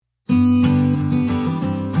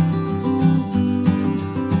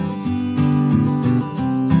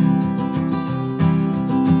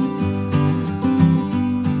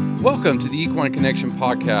Welcome to the Equine Connection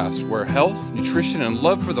podcast, where health, nutrition, and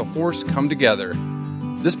love for the horse come together.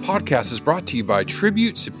 This podcast is brought to you by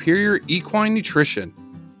Tribute Superior Equine Nutrition.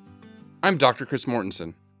 I'm Dr. Chris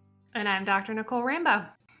Mortensen. And I'm Dr. Nicole Rambo.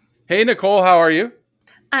 Hey, Nicole, how are you?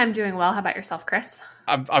 I'm doing well. How about yourself, Chris?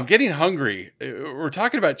 I'm getting hungry. We're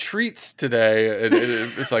talking about treats today, and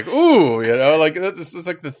it's like, ooh, like it's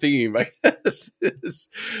like the theme. I guess is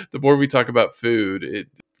the more we talk about food, it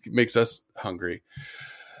makes us hungry.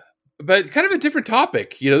 But kind of a different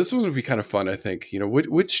topic. This one would be kind of fun, I think.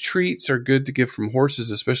 Which treats are good to give from horses,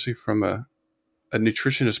 especially from a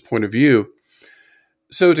nutritionist point of view.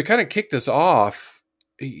 So to kind of kick this off,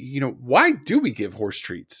 why do we give horse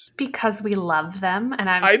treats? Because we love them. And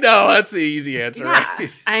I know, that's the easy answer,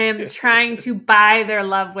 right? I am trying to buy their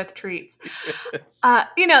love with treats. Yes.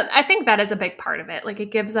 I think that is a big part of it. Like, it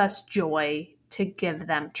gives us joy to give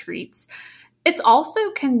them treats. It's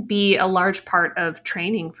also can be a large part of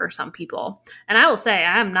training for some people. And I will say,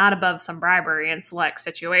 I am not above some bribery in select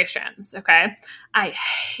situations, okay? I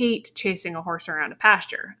hate chasing a horse around a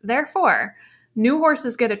pasture. Therefore, new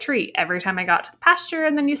horses get a treat every time I got to the pasture,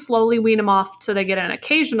 and then you slowly wean them off so they get an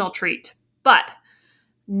occasional treat. But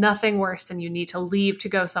nothing worse than you need to leave to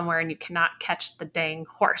go somewhere and you cannot catch the dang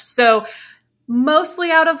horse. So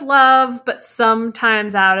mostly out of love, but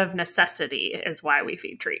sometimes out of necessity is why we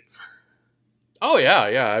feed treats. Oh,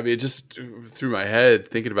 yeah. I mean, just through my head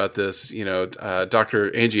thinking about this,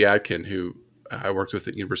 Dr. Angie Atkin, who I worked with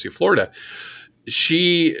at the University of Florida,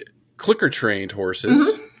 she clicker trained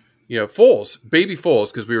horses, foals, baby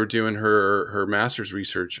foals, because we were doing her master's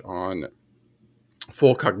research on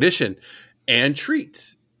foal cognition and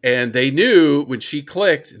treats. And they knew when she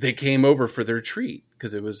clicked, they came over for their treat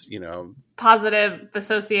because it was, positive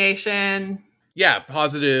association. Yeah,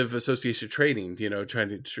 positive association training, trying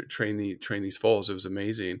to train these foals. It was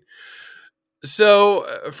amazing. So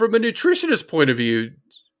from a nutritionist point of view,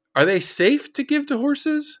 are they safe to give to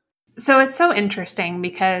horses? So it's so interesting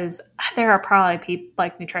because there are probably people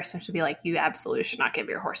like nutritionists would be like, you absolutely should not give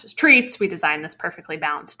your horses treats. We designed this perfectly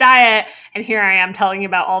balanced diet. And here I am telling you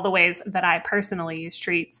about all the ways that I personally use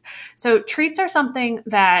treats. So treats are something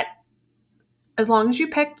that, as long as you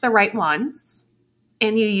pick the right ones,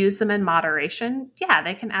 and you use them in moderation,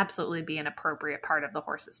 they can absolutely be an appropriate part of the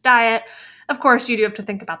horse's diet. Of course, you do have to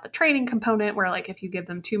think about the training component where, like, if you give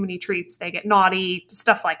them too many treats, they get naughty,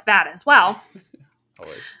 stuff like that as well.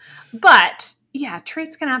 Always. But,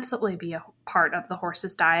 treats can absolutely be a part of the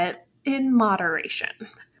horse's diet in moderation.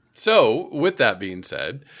 So, with that being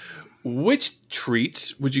said, which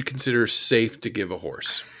treats would you consider safe to give a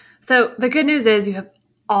horse? So, the good news is you have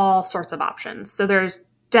all sorts of options. So, there's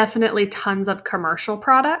definitely tons of commercial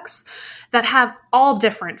products that have all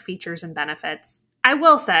different features and benefits. I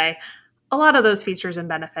will say a lot of those features and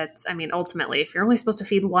benefits, ultimately, if you're only supposed to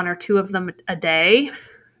feed one or two of them a day,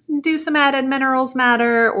 do some added minerals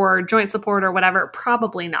matter or joint support or whatever?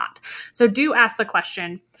 Probably not. So do ask the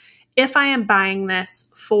question, if I am buying this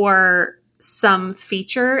for some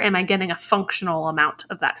feature, am I getting a functional amount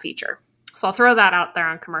of that feature? So I'll throw that out there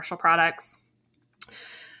on commercial products.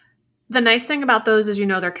 The nice thing about those is,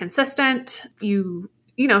 they're consistent. You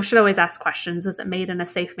should always ask questions. Is it made in a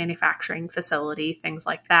safe manufacturing facility? Things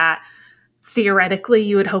like that. Theoretically,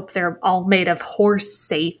 you would hope they're all made of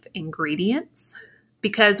horse-safe ingredients,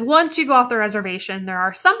 because once you go off the reservation, there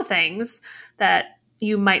are some things that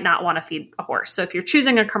you might not want to feed a horse. So if you're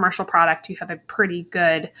choosing a commercial product, you have a pretty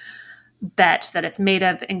good bet that it's made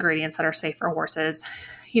of ingredients that are safe for horses.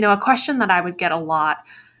 A question that I would get a lot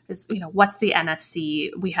is, what's the NSC?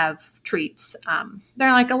 We have treats.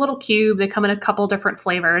 They're like a little cube. They come in a couple different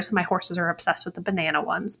flavors. My horses are obsessed with the banana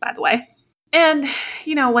ones, by the way. And,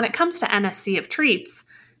 when it comes to NSC of treats,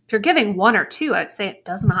 if you're giving one or two, I would say it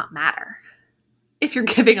does not matter. If you're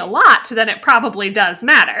giving a lot, then it probably does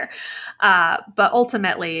matter. But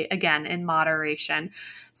ultimately, again, in moderation.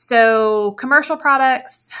 So commercial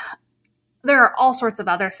products, there are all sorts of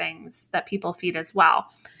other things that people feed as well.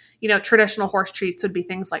 Traditional horse treats would be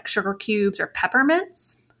things like sugar cubes or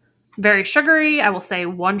peppermints. Very sugary. I will say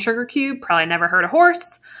one sugar cube, probably never hurt a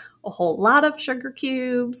horse. A whole lot of sugar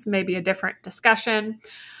cubes, maybe a different discussion.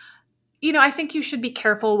 I think you should be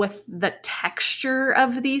careful with the texture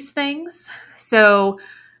of these things. So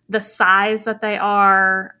the size that they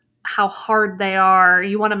are, how hard they are,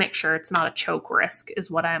 you want to make sure it's not a choke risk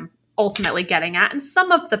is what I'm ultimately getting at. And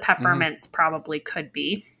some of the peppermints probably could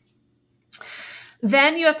be.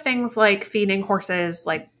 Then you have things like feeding horses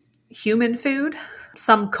like human food.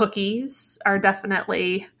 Some cookies are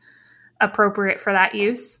definitely appropriate for that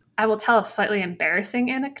use. I will tell a slightly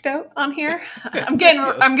embarrassing anecdote on here. I'm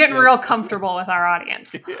getting real comfortable with our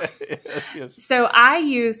audience. Yes. So I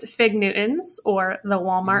use Fig Newtons, or the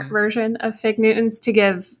Walmart version of Fig Newtons, to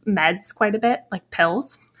give meds quite a bit, like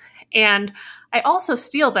pills. And I also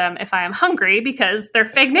steal them if I am hungry because they're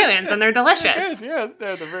Fig Newtons and they're delicious. They're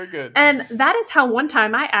very good. And that is how one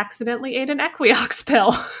time I accidentally ate an Equiox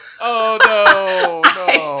pill. Oh,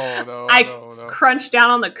 no. I crunched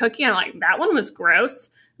down on the cookie and I'm like, that one was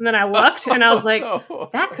gross. And then I looked and I was like,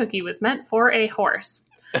 that cookie was meant for a horse.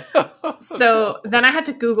 So then I had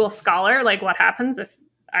to Google Scholar, like what happens if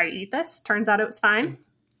I eat this? Turns out it was fine.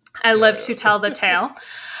 I live to tell the tale.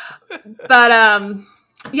 But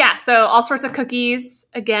yeah, so all sorts of cookies.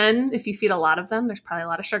 Again, if you feed a lot of them, there's probably a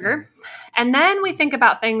lot of sugar. And then we think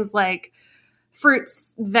about things like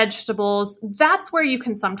fruits, vegetables. That's where you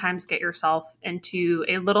can sometimes get yourself into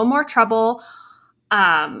a little more trouble.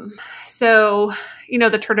 So,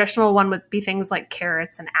 the traditional one would be things like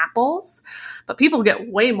carrots and apples, but people get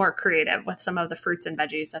way more creative with some of the fruits and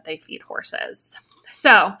veggies that they feed horses.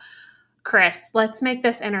 So, Chris, let's make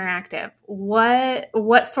this interactive.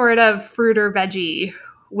 What sort of fruit or veggie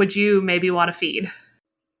would you maybe want to feed?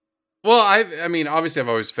 Well, I mean, obviously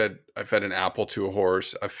I fed an apple to a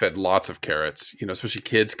horse. I've fed lots of carrots, especially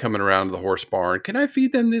kids coming around to the horse barn. Can I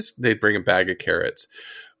feed them this? They'd bring a bag of carrots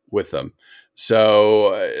with them.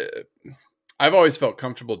 So I've always felt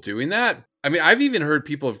comfortable doing that. I mean, I've even heard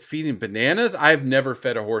people feeding bananas. I've never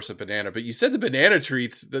fed a horse a banana, but you said the banana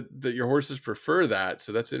treats that your horses prefer that.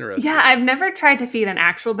 So that's interesting. Yeah, I've never tried to feed an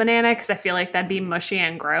actual banana because I feel like that'd be mushy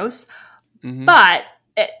and gross. But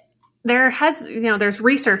there's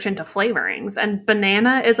research into flavorings, and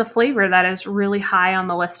banana is a flavor that is really high on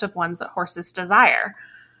the list of ones that horses desire.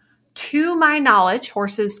 To my knowledge,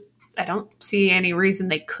 horses, I don't see any reason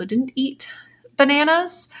they couldn't eat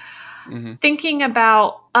bananas. Thinking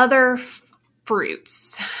about other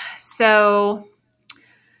fruits. So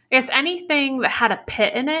I guess anything that had a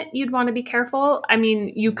pit in it, you'd want to be careful. I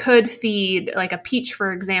mean, you could feed like a peach,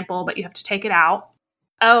 for example, but you have to take it out.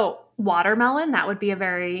 Oh, watermelon. That would be a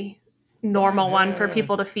very normal one for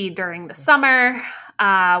people to feed during the summer.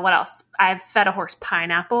 What else? I've fed a horse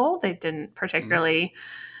pineapple. They didn't particularly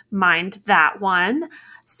mind that one.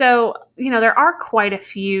 So, there are quite a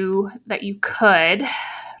few that you could.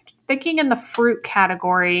 Thinking in the fruit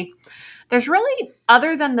category, there's really,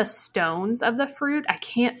 other than the stones of the fruit, I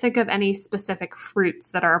can't think of any specific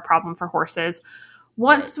fruits that are a problem for horses.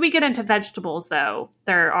 Once we get into vegetables, though,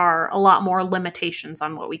 there are a lot more limitations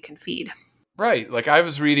on what we can feed. Right. Like I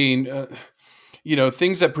was reading,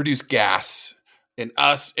 things that produce gas in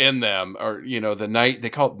us and them are, they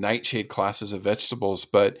call it nightshade classes of vegetables,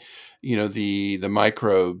 but, the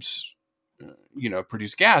microbes,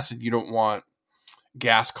 produce gas, and you don't want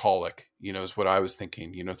gas colic, is what I was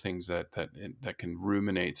thinking, things that can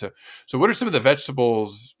ruminate. So what are some of the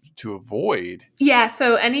vegetables to avoid? Yeah.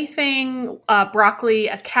 So anything, broccoli,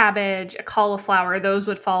 a cabbage, a cauliflower, those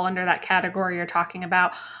would fall under that category you're talking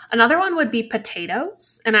about. Another one would be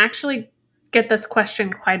potatoes. And I actually get this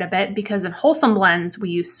question quite a bit because in Wholesome Blends, we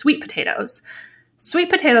use sweet potatoes.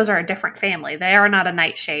 Sweet potatoes are a different family. They are not a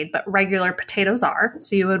nightshade, but regular potatoes are.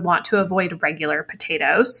 So you would want to avoid regular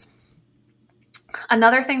potatoes.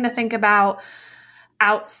 Another thing to think about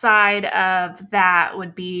outside of that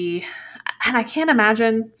would be, and I can't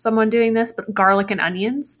imagine someone doing this, but garlic and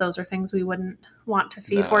onions. Those are things we wouldn't want to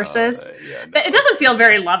feed horses. It doesn't feel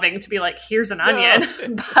very loving to be like, here's an onion.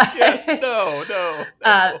 But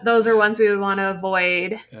no. Those are ones we would want to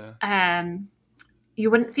avoid.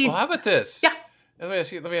 You wouldn't feed. Well, how about this? Yeah. Let me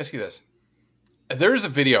ask you this. There's a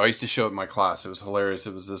video I used to show in my class. It was hilarious.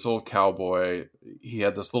 It was this old cowboy. He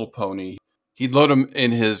had this little pony. He'd load him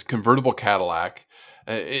in his convertible Cadillac.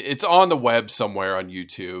 It's on the web somewhere on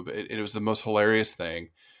YouTube. It was the most hilarious thing.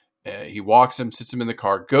 He walks him, sits him in the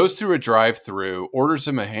car, goes through a drive-through, orders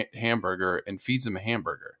him a hamburger, and feeds him a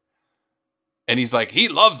hamburger. And he's like, he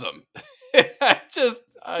loves them.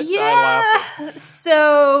 I die laughing.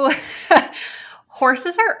 So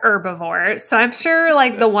horses are herbivores. So I'm sure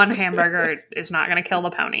like the one hamburger is not going to kill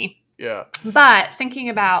the pony. Yeah. But thinking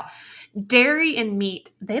about dairy and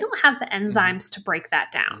meat, they don't have the enzymes to break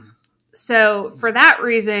that down. So for that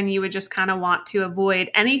reason, you would just kind of want to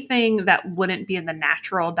avoid anything that wouldn't be in the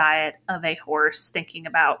natural diet of a horse, thinking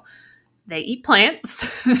about they eat plants.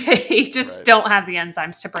 They just don't have the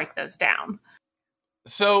enzymes to break those down.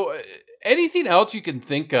 So anything else you can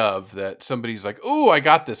think of that somebody's like, oh, I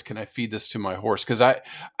got this. Can I feed this to my horse? Because I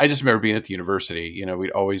just remember being at the university,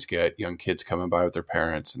 we'd always get young kids coming by with their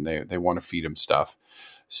parents and they want to feed them stuff.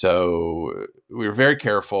 So we were very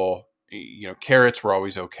careful. Carrots were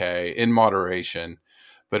always okay in moderation,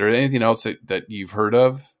 But are there anything else that you've heard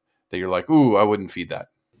of that you're like, ooh, I wouldn't feed that?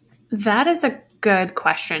 That is a good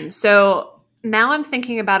question. So now I'm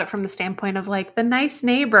thinking about it from the standpoint of like the nice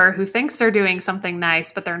neighbor who thinks they're doing something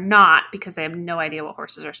nice, but they're not because they have no idea what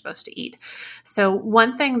horses are supposed to eat. So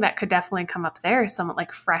one thing that could definitely come up there is somewhat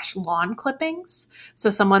like fresh lawn clippings. So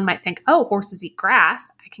someone might think, oh, horses eat grass.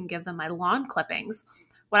 I can give them my lawn clippings.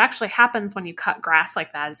 What actually happens when you cut grass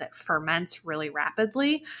like that is it ferments really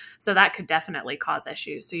rapidly. So that could definitely cause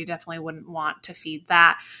issues. So you definitely wouldn't want to feed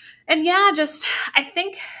that. And yeah, I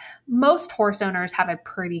think most horse owners have a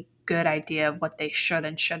pretty good idea of what they should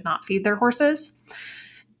and should not feed their horses.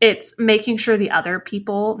 It's making sure the other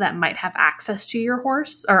people that might have access to your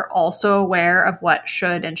horse are also aware of what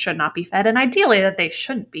should and should not be fed. And ideally that they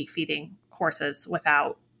shouldn't be feeding horses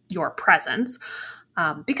without your presence.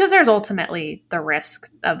 Because there's ultimately the risk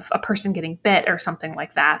of a person getting bit or something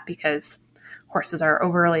like that because horses are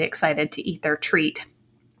overly excited to eat their treat.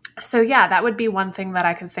 So yeah, that would be one thing that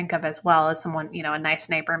I could think of as well as someone, a nice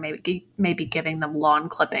neighbor, maybe giving them lawn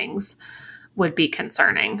clippings would be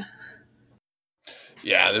concerning.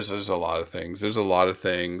 Yeah, there's a lot of things. There's a lot of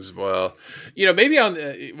things. Well, maybe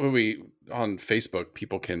on Facebook,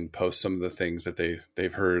 people can post some of the things that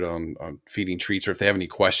they've heard on feeding treats, or if they have any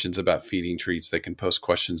questions about feeding treats, they can post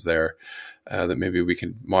questions there that maybe we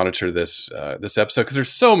can monitor this episode, because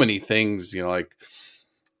there's so many things, like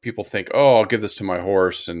people think, oh, I'll give this to my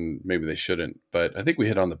horse, and maybe they shouldn't. But I think we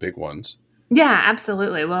hit on the big ones. Yeah,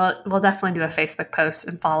 absolutely. We'll definitely do a Facebook post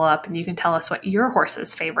and follow up, and you can tell us what your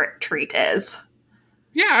horse's favorite treat is.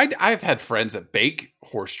 Yeah, I've had friends that bake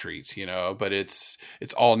horse treats, but it's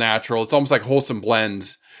all natural. It's almost like wholesome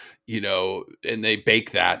blends, and they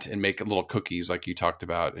bake that and make little cookies like you talked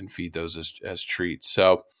about and feed those as treats.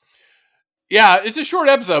 So yeah, it's a short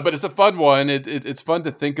episode, but it's a fun one. It's fun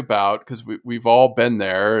to think about because we've all been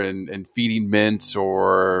there and feeding mints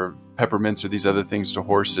or peppermints or these other things to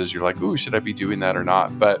horses. You're like, ooh, should I be doing that or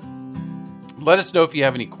not? But let us know if you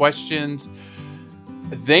have any questions.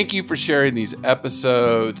 Thank you for sharing these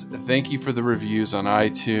episodes. Thank you for the reviews on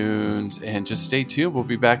iTunes. And just stay tuned. We'll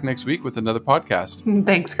be back next week with another podcast.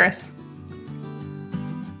 Thanks, Chris.